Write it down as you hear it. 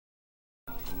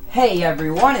Hey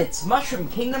everyone, it's Mushroom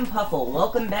Kingdom Puffle.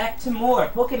 Welcome back to more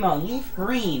Pokemon Leaf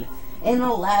Green. In the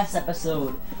last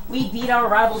episode, we beat our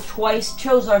rival twice,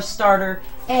 chose our starter,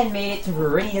 and made it to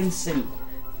Viridian City.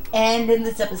 And in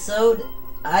this episode,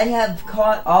 I have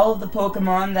caught all of the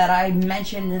Pokemon that I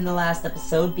mentioned in the last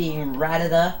episode, being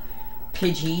Rattata,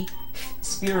 Pidgey,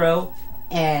 Spearow,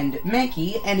 and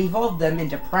Mankey, and evolved them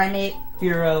into Primate,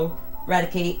 Fearow,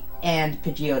 Raticate, and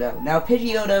Pidgeotto. Now,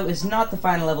 Pidgeotto is not the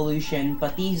final evolution,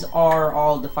 but these are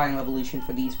all the final evolution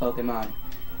for these Pokemon.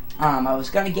 I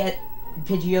was gonna get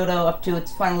Pidgeotto up to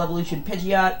its final evolution,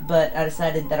 Pidgeot, but I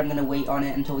decided that I'm gonna wait on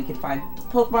it until we can find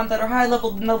Pokemon that are high level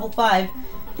than level 5,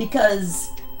 because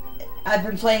I've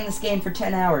been playing this game for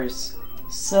 10 hours.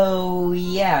 So,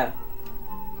 yeah.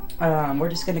 We're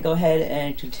just gonna go ahead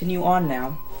and continue on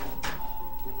now.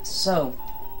 So,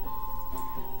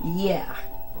 yeah.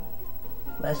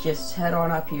 Let's just head on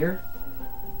up here.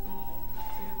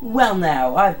 Well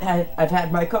now, I've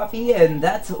had my coffee and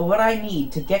that's what I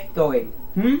need to get going.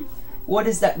 What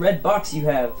is that red box you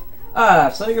have? Ah,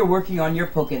 so you're working on your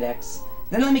Pokédex.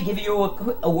 Then let me give you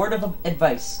a word of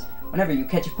advice. Whenever you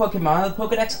catch a Pokemon, the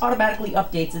Pokédex automatically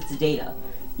updates its data.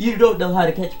 You don't know how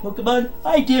to catch Pokemon?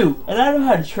 I do, and I know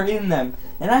how to train them.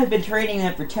 And I've been training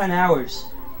them for 10 hours.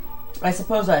 I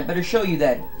suppose I'd better show you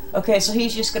then. Okay, so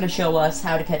he's just gonna show us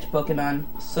how to catch Pokemon.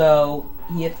 So,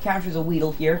 he encounters a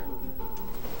Weedle here.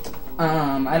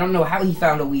 I don't know how he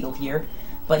found a Weedle here,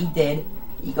 but he did.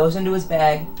 He goes into his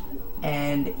bag,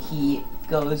 and he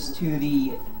goes to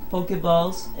the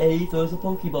Pokeballs, and he throws a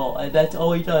Pokeball, and that's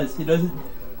all he does. He doesn't...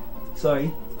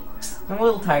 Sorry. I'm a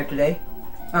little tired today.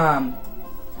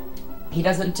 He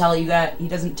doesn't tell you that. He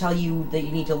doesn't tell you that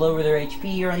you need to lower their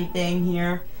HP or anything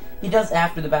here. He does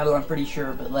after the battle, I'm pretty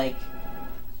sure, but, like...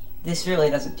 This really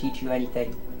doesn't teach you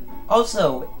anything.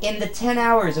 Also, in the 10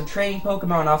 hours of training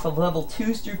Pokemon off of level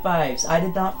 2s through 5s, I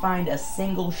did not find a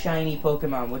single shiny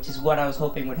Pokemon, which is what I was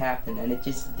hoping would happen, and it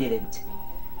just didn't.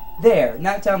 There,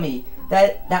 now tell me,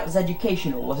 that was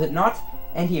educational, was it not?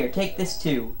 And here, take this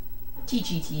too.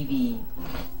 Teachy TV.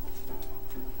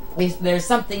 If there's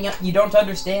something you don't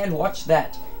understand, watch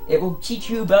that. It will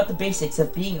teach you about the basics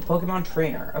of being a Pokemon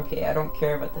trainer. Okay, I don't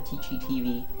care about the Teachy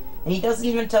TV. And he doesn't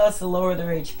even tell us to lower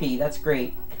their HP. That's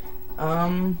great.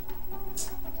 So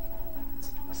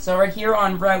right here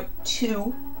on Route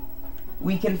 2,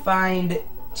 we can find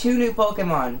 2 new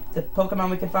Pokemon. The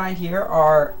Pokemon we can find here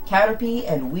are Caterpie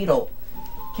and Weedle.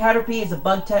 Caterpie is a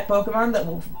Bug-type Pokemon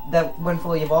that, when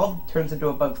fully evolved, turns into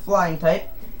a Bug-flying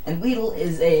type. And Weedle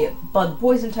is a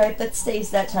Bug-poison type that stays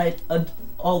that type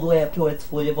all the way up to it's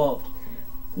fully evolved.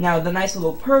 Now, the nice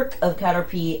little perk of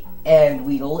Caterpie and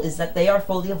Weedle is that they are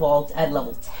fully evolved at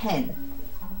level 10.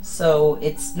 So,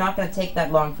 it's not going to take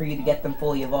that long for you to get them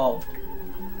fully evolved.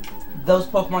 Those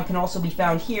Pokemon can also be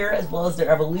found here, as well as their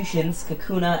evolutions,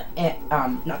 Kakuna and,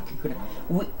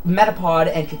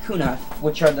 Metapod and Kakuna,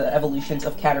 which are the evolutions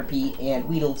of Caterpie and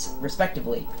Weedle,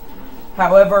 respectively.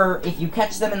 However, if you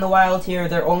catch them in the wild here,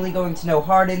 they're only going to know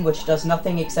Harden, which does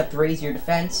nothing except raise your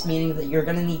defense, meaning that you're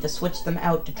going to need to switch them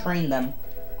out to train them.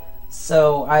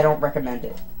 So, I don't recommend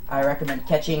it. I recommend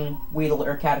catching Weedle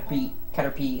or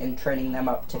Caterpie and training them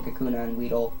up to Kakuna and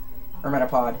Weedle, or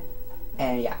Metapod,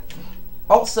 and yeah.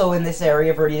 Also in this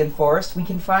area of Viridian Forest, we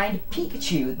can find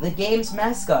Pikachu, the game's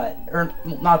mascot. Or,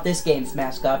 not this game's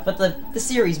mascot, but the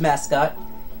series mascot.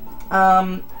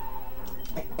 And,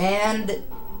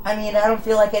 I mean, I don't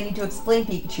feel like I need to explain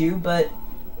Pikachu, but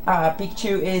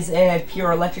Pikachu is a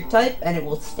pure electric type, and it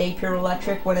will stay pure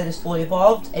electric when it is fully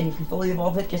evolved, and you can fully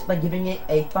evolve it just by giving it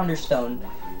a Thunderstone.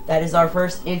 That is our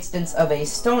first instance of a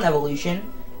stone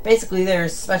evolution. Basically,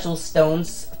 there's special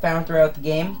stones found throughout the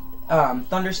game.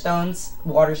 Thunderstones,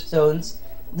 Water Stones,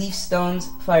 Leaf Stones,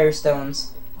 Fire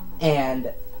Stones,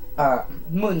 and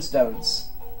Moonstones.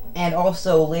 And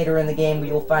also, later in the game,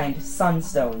 we will find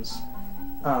Sunstones.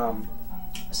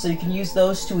 So you can use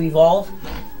those to evolve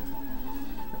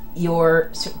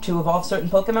certain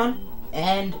Pokemon,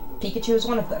 and Pikachu is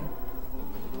one of them.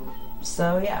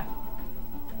 So, yeah.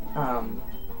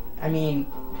 I mean,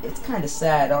 it's kind of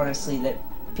sad, honestly, that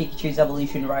Pikachu's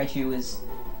evolution, Raichu, is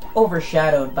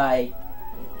overshadowed by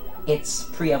its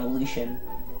pre-evolution.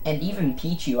 And even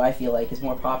Pichu, I feel like, is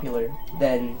more popular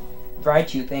than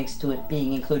Raichu, thanks to it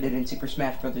being included in Super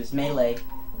Smash Bros. Melee.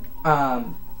 I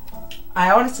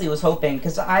honestly was hoping,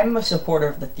 because I'm a supporter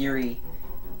of the theory,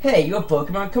 hey, you have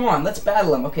Pokemon? Come on, let's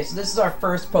battle him. Okay, so this is our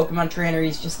first Pokemon trainer.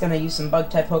 He's just gonna use some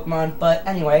Bug-type Pokemon, but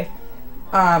anyway.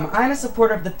 I'm a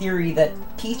supporter of the theory that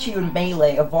Pichu and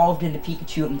Melee evolved into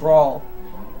Pikachu and Brawl,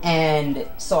 and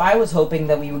so I was hoping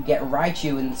that we would get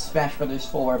Raichu in Smash Bros.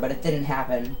 4, but it didn't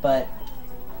happen, but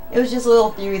It was just a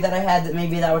little theory that I had that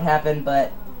maybe that would happen,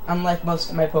 but unlike most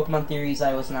of my Pokemon theories,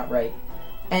 I was not right.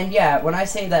 And yeah, when I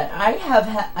say that, I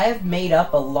have made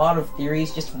up a lot of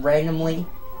theories just randomly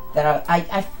that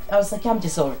I was like, I'm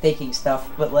just overthinking stuff,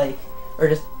 but like, or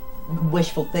just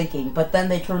wishful thinking, but then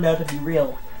they turned out to be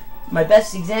real. My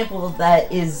best example of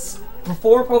that is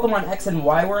before Pokemon X and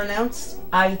Y were announced,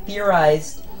 I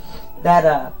theorized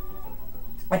that,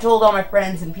 I told all my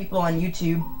friends and people on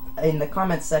YouTube in the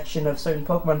comments section of certain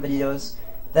Pokemon videos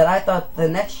that I thought the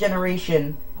next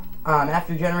generation,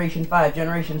 after Generation 5,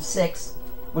 Generation 6,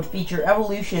 would feature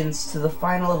evolutions to the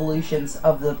final evolutions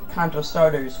of the Kanto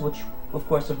starters, which, of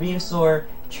course, are Venusaur,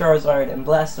 Charizard, and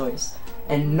Blastoise.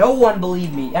 And no one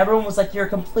believed me. Everyone was like, you're a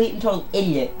complete and total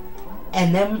idiot.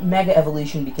 And then Mega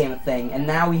Evolution became a thing, and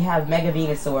now we have Mega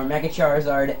Venusaur, Mega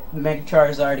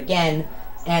Charizard again,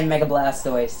 and Mega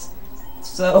Blastoise.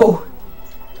 So,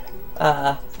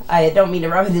 I don't mean to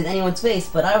rub it in anyone's face,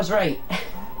 but I was right.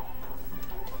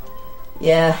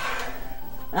 Yeah,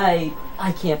 I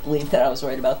can't believe that I was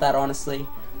right about that, honestly.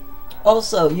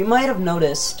 Also, you might have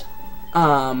noticed,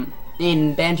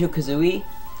 in Banjo-Kazooie,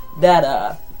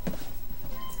 that,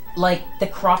 like, the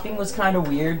cropping was kind of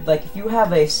weird. Like, if you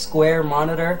have a square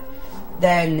monitor,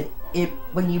 then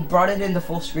when you brought it into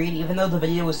full screen, even though the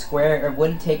video was square, it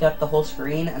wouldn't take up the whole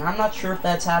screen, and I'm not sure if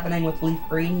that's happening with Leaf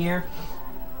Green here.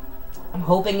 I'm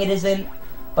hoping it isn't,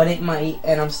 but it might,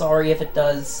 and I'm sorry if it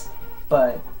does,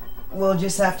 but we'll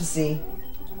just have to see.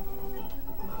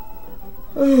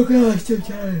 Oh god, I'm so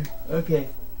tired. Okay.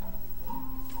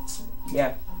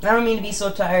 Yeah. I don't mean to be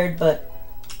so tired, but,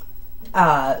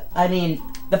 I mean,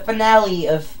 the finale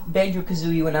of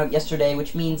Banjo-Kazooie went out yesterday,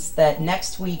 which means that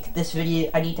next week, this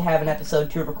video, I need to have an episode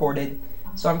 2 recorded,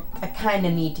 so I kind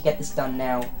of need to get this done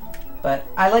now. But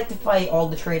I like to fight all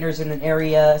the trainers in an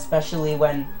area, especially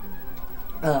when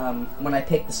I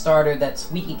pick the starter that's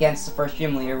weak against the first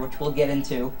gym leader, which we'll get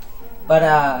into. But,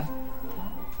 I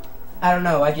don't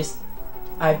know,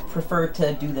 I prefer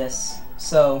to do this,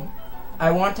 so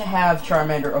I want to have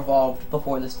Charmander evolved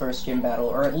before this first gym battle,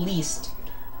 or at least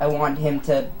I want him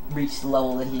to reach the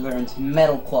level that he learns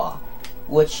Metal Claw,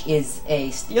 which is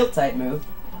a Steel-type move.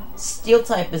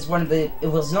 Steel-type is it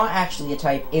was not actually a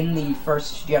type in the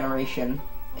first generation.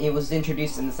 It was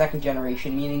introduced in the second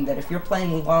generation, meaning that if you're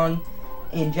playing along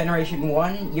in Generation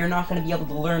 1, you're not going to be able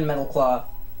to learn Metal Claw.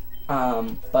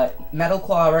 But Metal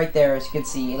Claw right there, as you can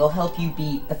see, it'll help you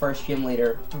beat the first gym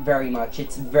leader very much.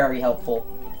 It's very helpful.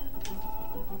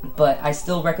 But I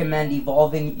still recommend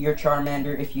evolving your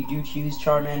Charmander if you do choose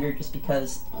Charmander, just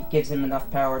because it gives him enough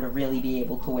power to really be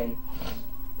able to win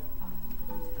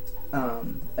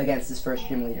against this first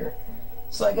gym leader.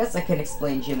 So I guess I can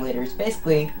explain gym leaders.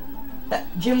 Basically,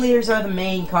 gym leaders are the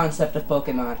main concept of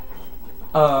Pokemon.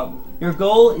 Your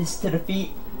goal is to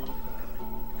defeat...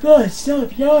 God,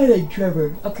 stop yelling,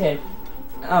 Trevor! Okay.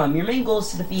 Your main goal is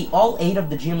to defeat all 8 of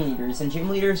the gym leaders, and gym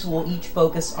leaders will each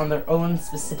focus on their own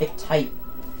specific type.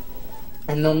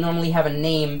 And they'll normally have a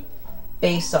name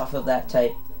based off of that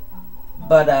type.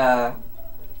 But,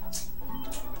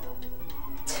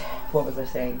 what was I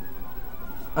saying?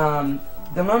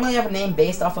 They'll normally have a name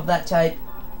based off of that type.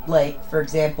 Like, for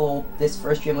example, this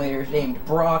first gym leader is named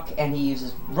Brock, and he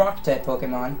uses Rock-type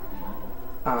Pokemon.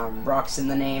 Brock's in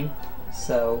the name,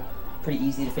 so pretty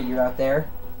easy to figure out there.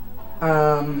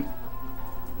 And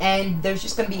there's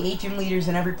just going to be 8 gym leaders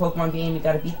in every Pokemon game. You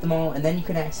got to beat them all, and then you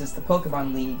can access the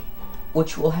Pokemon League,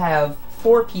 which will have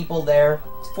 4 people there,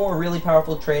 4 really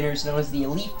powerful trainers known as the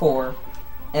Elite Four,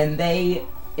 and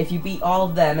if you beat all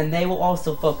of them, and they will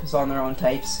also focus on their own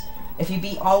types, if you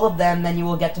beat all of them, then you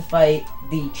will get to fight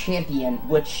the Champion,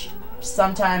 which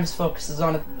sometimes focuses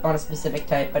on a specific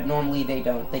type, but normally they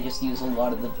don't. They just use a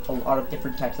lot of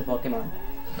different types of Pokemon.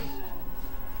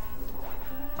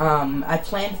 I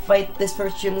plan to fight this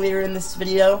first gym leader in this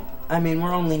video. I mean,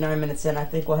 we're only 9 minutes in. I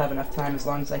think we'll have enough time as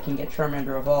long as I can get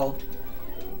Charmander evolved.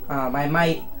 I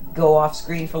might go off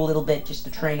screen for a little bit just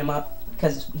to train him up,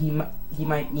 because he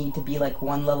might need to be like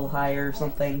 1 level higher or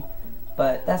something,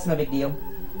 but that's no big deal.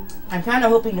 I'm kind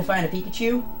of hoping to find a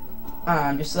Pikachu,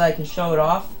 just so I can show it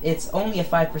off. It's only a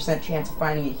 5% chance of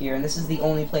finding it here, and this is the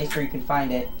only place where you can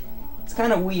find it. It's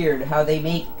kind of weird how they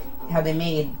made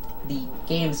the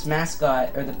game's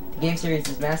mascot, or the game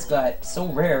series' mascot, so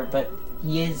rare, but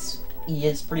he is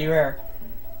pretty rare.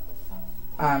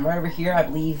 Right over here, I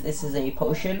believe this is a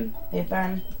potion, if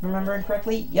I'm remembering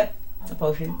correctly. Yep, it's a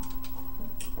potion.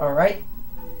 Alright.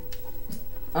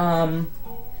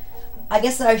 I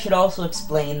guess I should also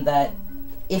explain that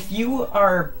if you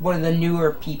are one of the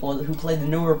newer people who play the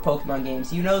newer Pokemon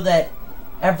games, you know that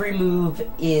every move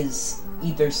is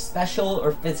either special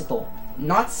or physical.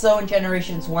 Not so in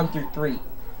generations 1 through 3.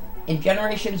 In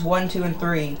generations 1, 2, and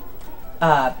 3,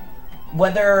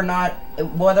 whether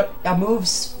a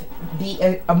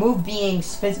move being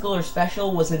physical or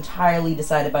special was entirely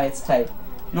decided by its type.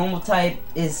 Normal type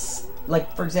is,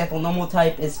 like, for example, normal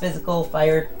type is physical,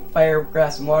 fire,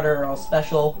 grass, and water are all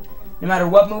special. No matter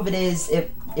what move it is, if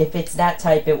it's that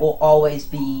type, it will always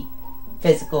be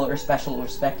physical or special,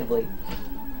 respectively.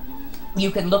 You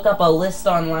can look up a list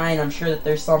online, I'm sure that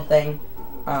there's something,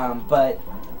 but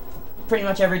pretty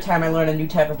much every time I learn a new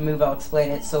type of move, I'll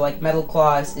explain it. So, like, Metal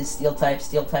Claws is Steel type.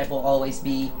 Steel type will always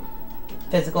be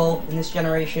physical in this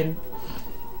generation.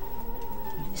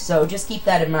 So just keep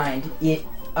that in mind. It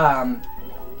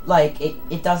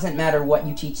doesn't matter what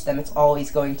you teach them, it's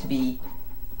always going to be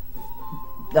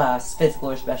physical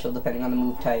or special depending on the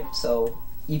move type. So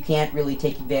you can't really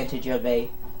take advantage of a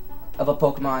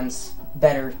Pokemon's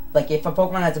better, like, if a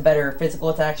Pokemon has a better physical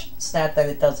attack stat than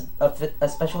it does a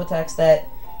special attack stat,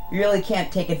 you really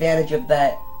can't take advantage of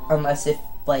that unless if,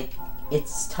 like,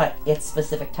 its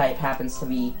specific type happens to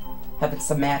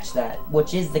match that,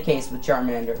 which is the case with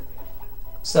Charmander.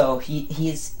 So he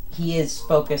is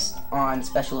focused on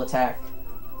special attack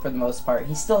for the most part.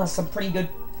 He still has some pretty good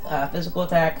physical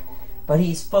attack, but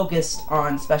he's focused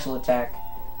on special attack.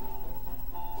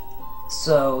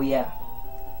 So yeah.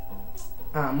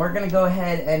 We're gonna go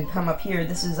ahead and come up here.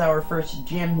 This is our first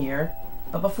gym here.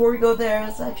 But before we go there,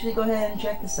 let's actually go ahead and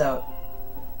check this out.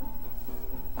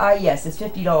 Yes, it's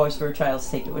 $50 for a child's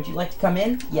ticket. Would you like to come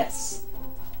in? Yes.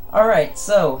 Alright,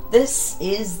 so this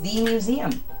is the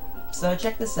museum. So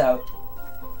check this out.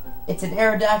 It's an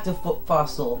Aerodactyl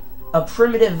fossil, a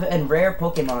primitive and rare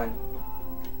Pokemon.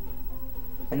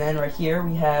 And then right here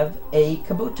we have a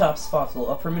Kabutops fossil,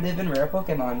 a primitive and rare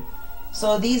Pokemon.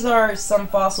 So these are some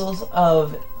fossils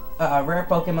of rare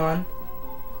Pokemon.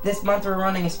 This month we're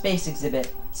running a space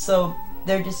exhibit. So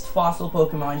they're just fossil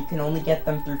Pokemon. You can only get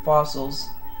them through fossils.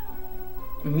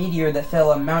 A meteor that fell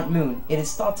on Mount Moon. It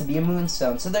is thought to be a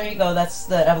moonstone. So there you go. That's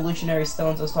the evolutionary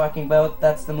stones I was talking about.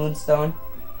 That's the moonstone.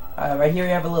 Right here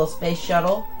we have a little space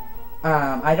shuttle.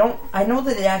 I know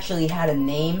that it actually had a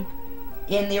name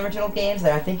in the original games,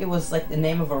 and I think it was like the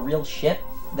name of a real ship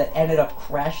that ended up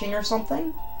crashing or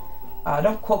something.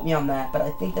 Don't quote me on that, but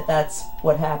I think that that's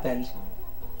what happened.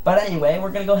 But anyway,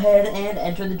 we're gonna go ahead and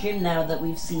enter the gym now that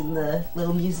we've seen the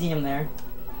little museum there.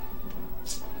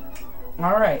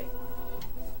 Alright.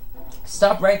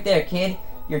 Stop right there, kid.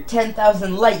 You're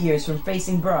 10,000 light years from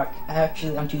facing Brock.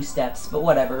 Actually, I'm 2 steps, but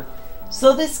whatever.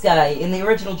 So this guy, in the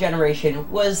original generation,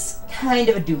 was kind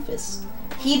of a doofus.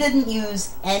 He didn't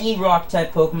use any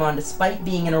Rock-type Pokemon despite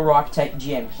being in a Rock-type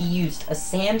gym. He used a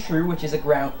Sandshrew, which is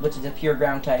a pure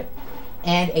Ground type,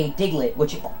 and a Diglett,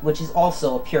 which is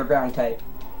also a pure Ground type.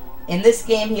 In this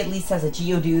game, he at least has a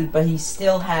Geodude, but he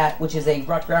still which is a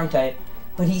Rock Ground type,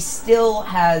 but he still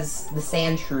has the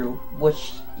Sandshrew,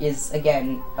 which is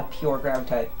again a pure Ground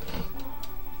type.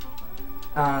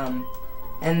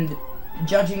 And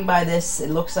judging by this, it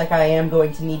looks like I am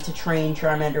going to need to train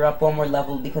Charmander up one more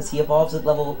level because he evolves at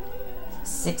level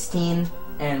 16,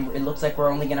 and it looks like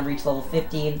we're only going to reach level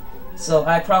 15. So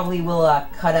I probably will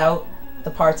cut out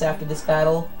the parts after this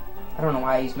battle. I don't know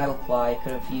why I used Metal Claw. I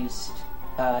could have used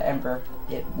Ember.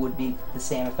 It would be the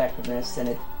same effectiveness,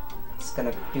 and it's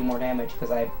going to do more damage because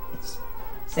it's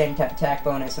same attack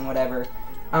bonus and whatever.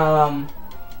 But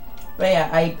yeah,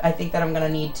 I think that I'm going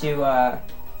to need to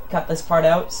cut this part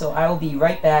out, so I will be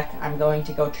right back. I'm going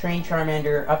to go train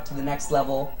Charmander up to the next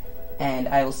level, and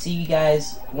I will see you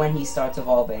guys when he starts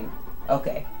evolving.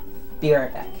 Okay, be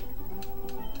right back.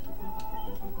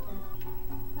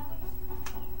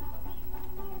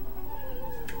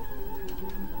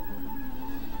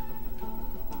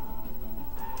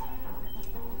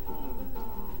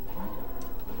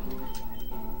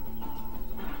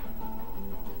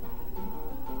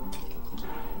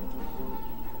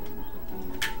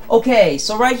 Okay,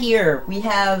 so right here, we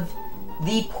have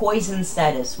the poison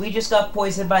status. We just got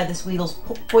poisoned by this Weedle's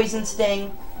poison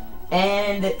sting,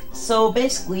 and so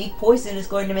basically, poison is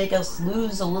going to make us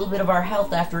lose a little bit of our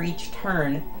health after each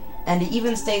turn, and it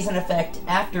even stays in effect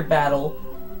after battle,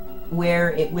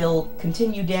 where it will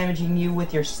continue damaging you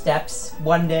with your steps.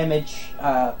 1 damage,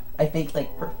 I think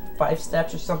like for 5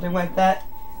 steps or something like that.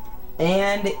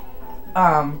 And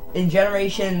in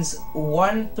generations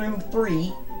 1 through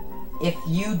 3, if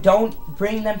you don't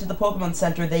bring them to the Pokemon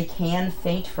Center, they can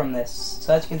faint from this.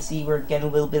 So as you can see, we're getting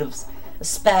a little bit of a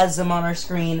spasm on our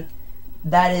screen.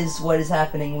 That is what is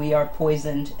happening. We are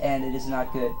poisoned, and it is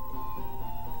not good.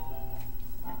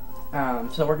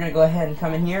 So we're going to go ahead and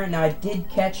come in here. Now, I did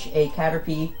catch a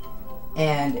Caterpie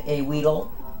and a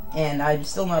Weedle. and I'm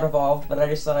still not evolved, but I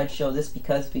just thought I'd show this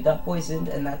because we got poisoned,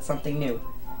 and that's something new.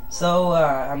 So,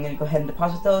 I'm gonna go ahead and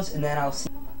deposit those, and then I'll see.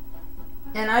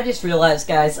 And I just realized,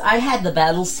 guys, I had the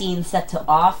battle scene set to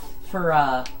off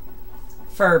for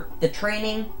the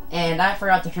training, and I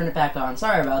forgot to turn it back on.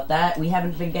 Sorry about that. We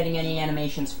haven't been getting any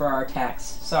animations for our attacks.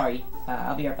 Sorry.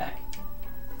 I'll be right back.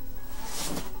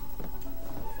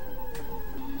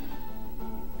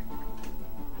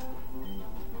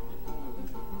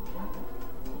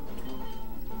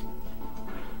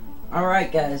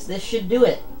 Alright, guys, this should do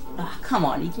it. Come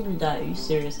on, he didn't die. Are you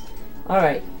serious?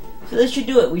 Alright, so this should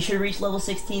do it. We should reach level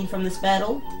 16 from this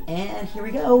battle, and here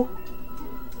we go.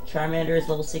 Charmander is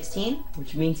level 16,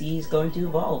 which means he's going to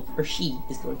evolve. Or she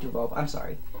is going to evolve. I'm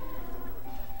sorry.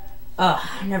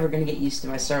 I'm never going to get used to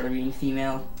my starter being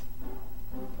female.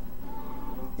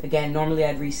 Again, normally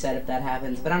I'd reset if that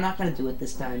happens, but I'm not going to do it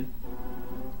this time.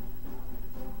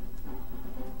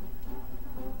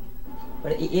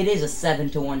 But it is a 7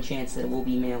 to 1 chance that it will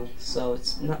be male, so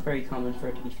it's not very common for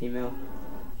it to be female.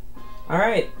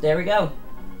 Alright, there we go.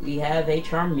 We have a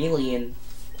Charmeleon.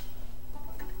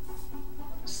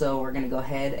 So we're going to go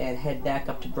ahead and head back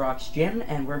up to Brock's gym,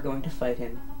 and we're going to fight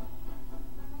him.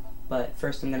 But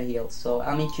first I'm going to heal, so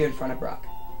I'll meet you in front of Brock.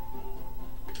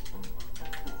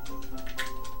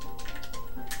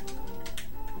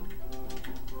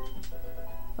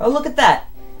 Oh, look at that!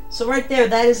 So right there,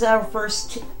 that is our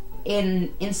first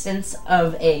instance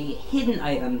of a hidden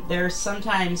item. There's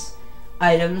sometimes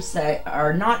items that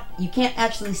are not, you can't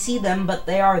actually see them, but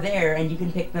they are there, and you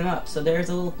can pick them up. So there's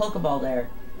a little Pokeball there.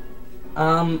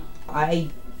 I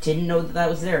didn't know that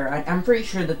was there. I'm pretty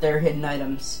sure that there are hidden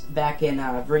items back in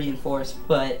Viridian Forest,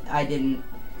 but I didn't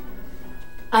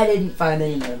find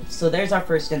any of them. So there's our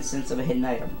first instance of a hidden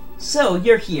item. So,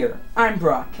 you're here. I'm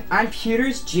Brock. I'm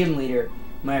Pewter's gym leader.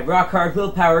 My rock-hard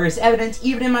willpower is evident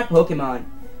even in my Pokemon.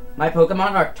 My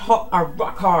Pokemon are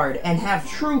rock-hard and have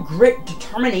true grit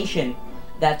determination.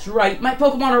 That's right, my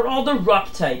Pokemon are all the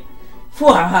rock type.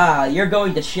 Fwaha! You're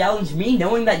going to challenge me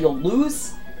knowing that you'll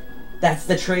lose? That's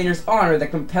the trainer's honor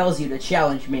that compels you to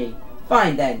challenge me.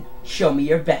 Fine then, show me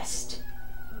your best.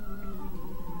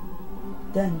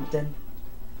 Dun dun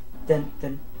dun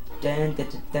dun dun dun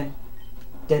dun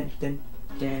dun dun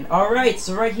dun. Alright,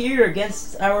 so right here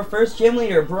against our first gym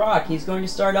leader, Brock, he's going to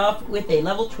start off with a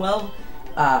level 12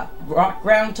 rock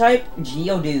ground type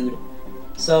Geodude.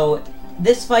 So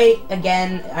this fight,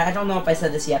 again, I don't know if I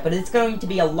said this yet, but it's going to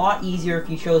be a lot easier if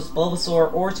you chose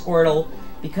Bulbasaur or Squirtle,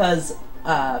 because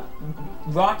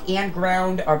rock and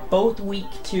ground are both weak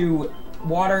to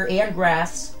water and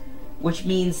grass, which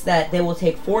means that they will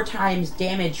take 4 times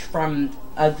damage from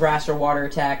a grass or water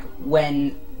attack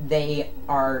when they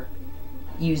are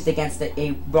used against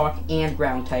a rock and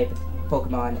ground type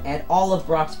Pokemon, and all of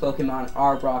Brock's Pokemon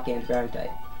are rock and ground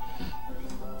type.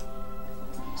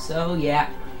 So yeah,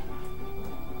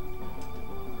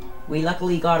 we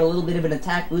luckily got a little bit of an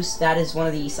attack boost. That is one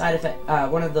of the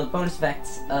one of the bonus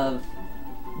effects of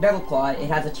Metal Claw. It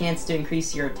has a chance to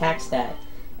increase your attack stat.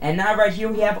 And now right here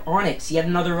we have Onix, yet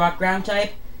another rock ground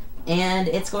type, and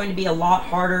it's going to be a lot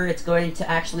harder. It's going to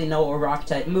actually know a rock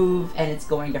type move, and it's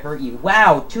going to hurt you.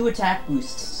 Wow, 2 attack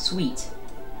boosts, sweet.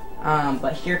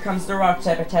 But here comes the rock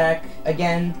type attack.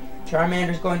 Again,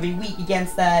 Charmander's going to be weak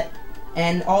against that,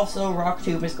 and also Rock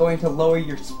Tomb is going to lower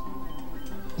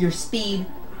your speed,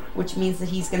 which means that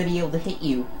he's going to be able to hit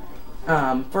you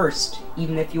first,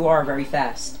 even if you are very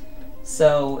fast.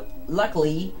 So,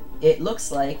 luckily, it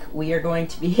looks like we are going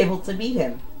to be able to beat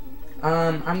him.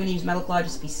 I'm going to use Metal Claw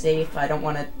just to be safe. I don't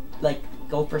want to, like,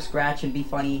 go for Scratch and be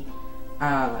funny.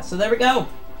 So there we go.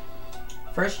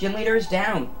 First gym leader is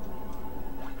down.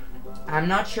 I'm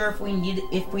not sure if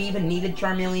we even needed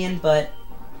Charmeleon, but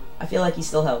I feel like he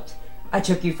still helped. I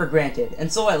took you for granted,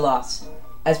 and so I lost.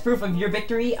 As proof of your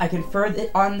victory, I confer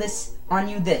on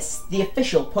you this, the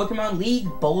official Pokemon League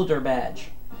Boulder Badge.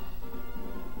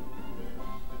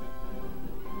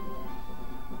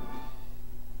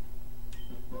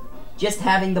 Just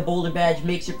having the Boulder Badge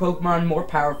makes your Pokemon more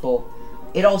powerful.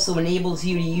 It also enables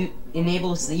the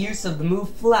use of the move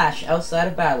Flash outside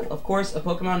of battle. Of course, a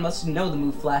Pokemon must know the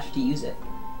move Flash to use it.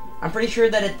 I'm pretty sure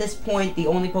that at this point, the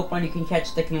only Pokemon you can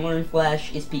catch that can learn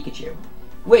Flash is Pikachu.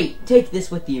 Wait, take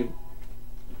this with you.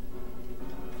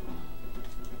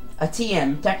 A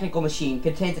TM, Technical Machine,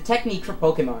 contains a technique for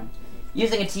Pokemon.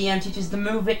 Using a TM teaches the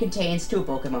move it contains to a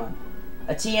Pokemon.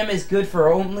 A TM is good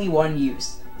for only one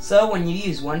use. So, when you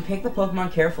use one, pick the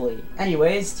Pokemon carefully.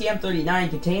 Anyways, TM39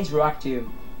 contains Rock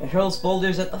Tomb. It hurls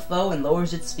boulders at the foe and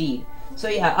lowers its speed. So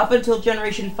yeah, up until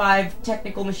Generation 5,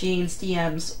 Technical Machines,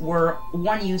 TMs, were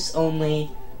one use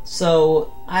only.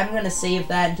 So I'm going to save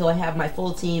that until I have my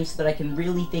full team so that I can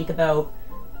really think about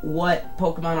what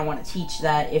Pokemon I want to teach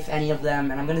that, if any of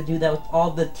them, and I'm going to do that with all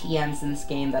the TMs in this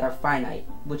game that are finite,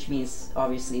 which means,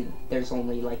 obviously, there's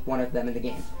only, like, one of them in the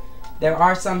game. There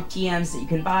are some TMs that you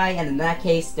can buy, and in that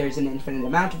case, there's an infinite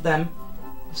amount of them,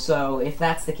 so if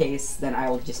that's the case, then I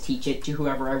will just teach it to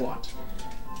whoever I want.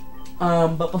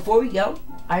 But before we go,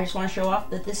 I just want to show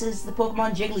off that this is the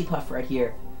Pokemon Jigglypuff right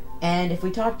here. And if we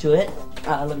talk to it,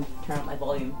 let me turn up my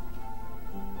volume.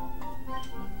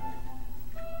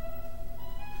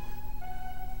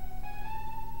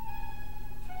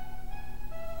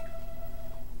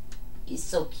 He's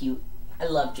so cute. I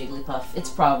love Jigglypuff. It's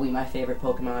probably my favorite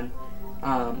Pokemon.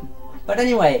 But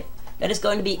anyway, that is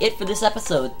going to be it for this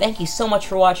episode. Thank you so much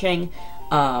for watching.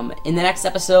 In the next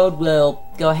episode, we'll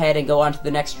go ahead and go on to the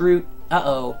next route.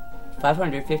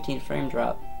 515 frame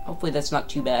drop. Hopefully that's not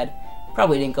too bad.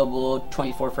 Probably didn't go below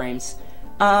 24 frames.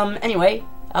 Anyway,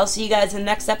 I'll see you guys in the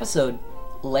next episode.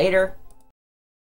 Later.